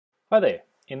Hi there.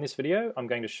 In this video I'm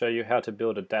going to show you how to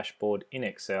build a dashboard in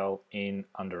Excel in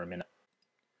under a minute.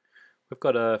 We've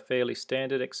got a fairly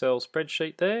standard Excel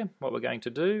spreadsheet there. What we're going to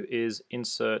do is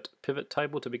insert pivot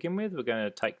table to begin with. We're going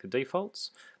to take the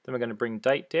defaults, then we're going to bring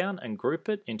date down and group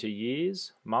it into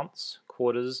years, months,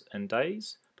 quarters and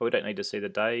days. But we don't need to see the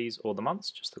days or the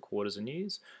months, just the quarters and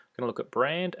years. We're going to look at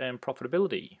brand and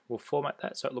profitability. We'll format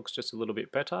that so it looks just a little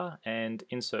bit better and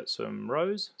insert some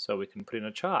rows so we can put in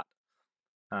a chart.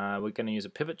 We're going to use a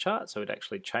pivot chart so it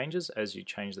actually changes as you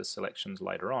change the selections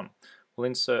later on. We'll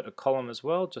insert a column as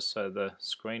well just so the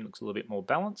screen looks a little bit more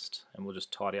balanced, and we'll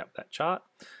just tidy up that chart.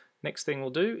 Next thing we'll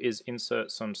do is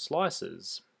insert some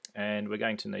slices, and we're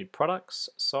going to need products,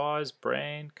 size,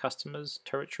 brand, customers,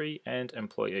 territory and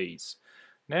employees.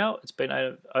 Now it's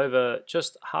been over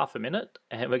just half a minute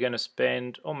and we're going to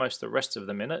spend almost the rest of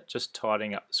the minute just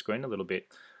tidying up the screen a little bit.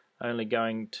 Only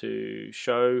going to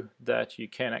show that you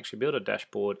can actually build a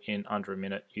dashboard in under a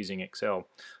minute using Excel.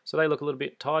 So they look a little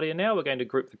bit tidier now. We're going to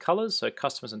group the colors so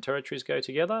customers and territories go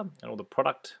together and all the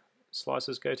product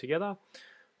slices go together.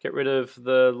 Get rid of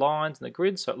the lines and the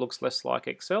grid so it looks less like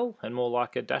Excel and more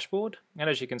like a dashboard. And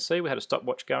as you can see, we had a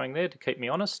stopwatch going there to keep me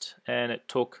honest, and it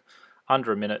took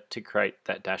under a minute to create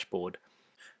that dashboard.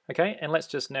 Okay, and let's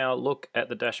just now look at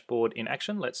the dashboard in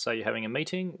action. Let's say you're having a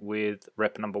meeting with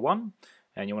rep number 1.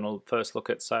 And you want to first look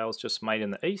at sales just made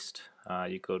in the east.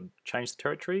 You could change the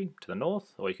territory to the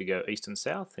north, or you could go east and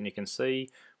south, and you can see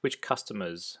which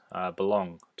customers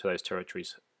belong to those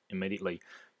territories immediately.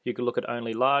 You could look at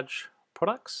only large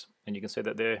products, and you can see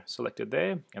that they're selected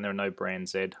there, and there are no brand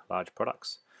Z large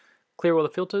products. Clear all the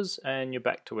filters, and you're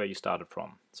back to where you started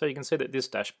from. So you can see that this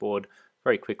dashboard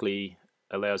very quickly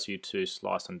allows you to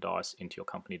slice and dice into your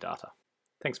company data.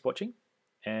 Thanks for watching,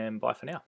 and bye for now.